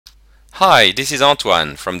Hi, this is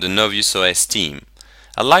Antoine from the Novius OS team.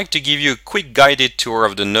 I'd like to give you a quick guided tour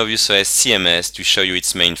of the Novius OS CMS to show you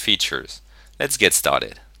its main features. Let's get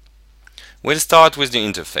started. We'll start with the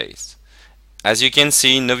interface. As you can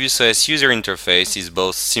see, Novius OS user interface is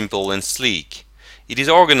both simple and sleek. It is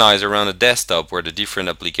organized around a desktop where the different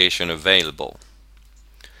applications are available.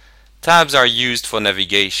 Tabs are used for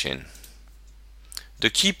navigation. The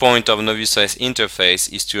key point of Novius OS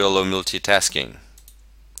interface is to allow multitasking.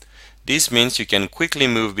 This means you can quickly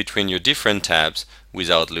move between your different tabs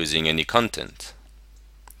without losing any content.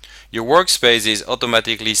 Your workspace is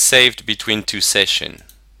automatically saved between two sessions.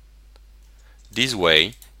 This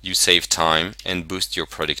way, you save time and boost your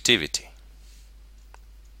productivity.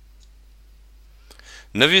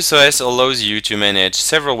 Novius OS allows you to manage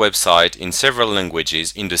several websites in several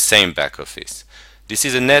languages in the same backoffice. This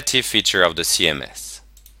is a native feature of the CMS.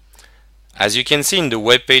 As you can see in the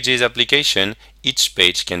Webpages application, each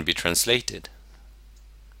page can be translated.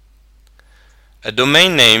 A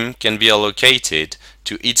domain name can be allocated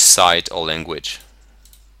to each site or language.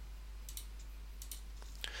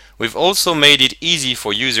 We've also made it easy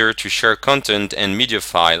for users to share content and media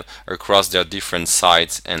files across their different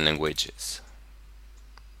sites and languages.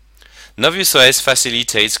 Novius OS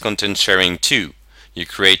facilitates content sharing too. You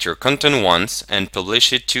create your content once and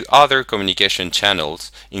publish it to other communication channels,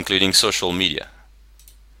 including social media.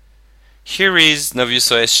 Here is Novius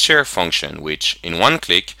OS Share function, which, in one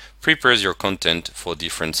click, prepares your content for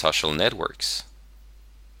different social networks.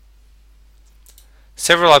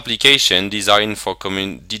 Several applications designed for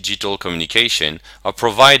digital communication are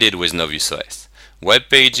provided with Novius OS.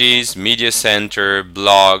 Webpages, Media Center,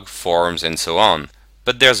 blog, forums, and so on.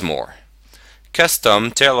 But there's more.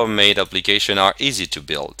 Custom, tailor-made applications are easy to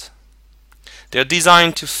build. They're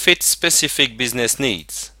designed to fit specific business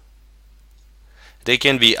needs. They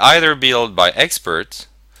can be either built by experts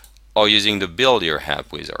or using the Build Your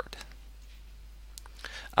App wizard.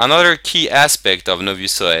 Another key aspect of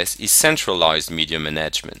Novius OS is centralized media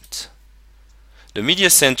management. The Media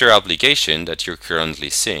Center application that you're currently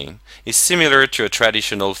seeing is similar to a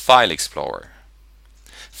traditional file explorer.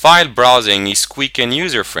 File browsing is quick and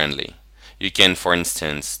user-friendly. You can, for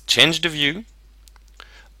instance, change the view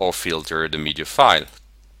or filter the media file.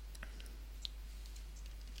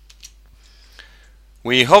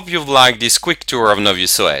 We hope you've liked this quick tour of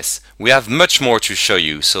Novius OS. We have much more to show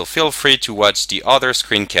you, so feel free to watch the other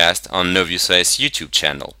screencasts on Novius OS YouTube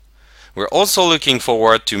channel. We're also looking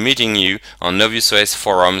forward to meeting you on Novius OS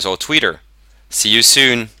forums or Twitter. See you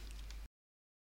soon!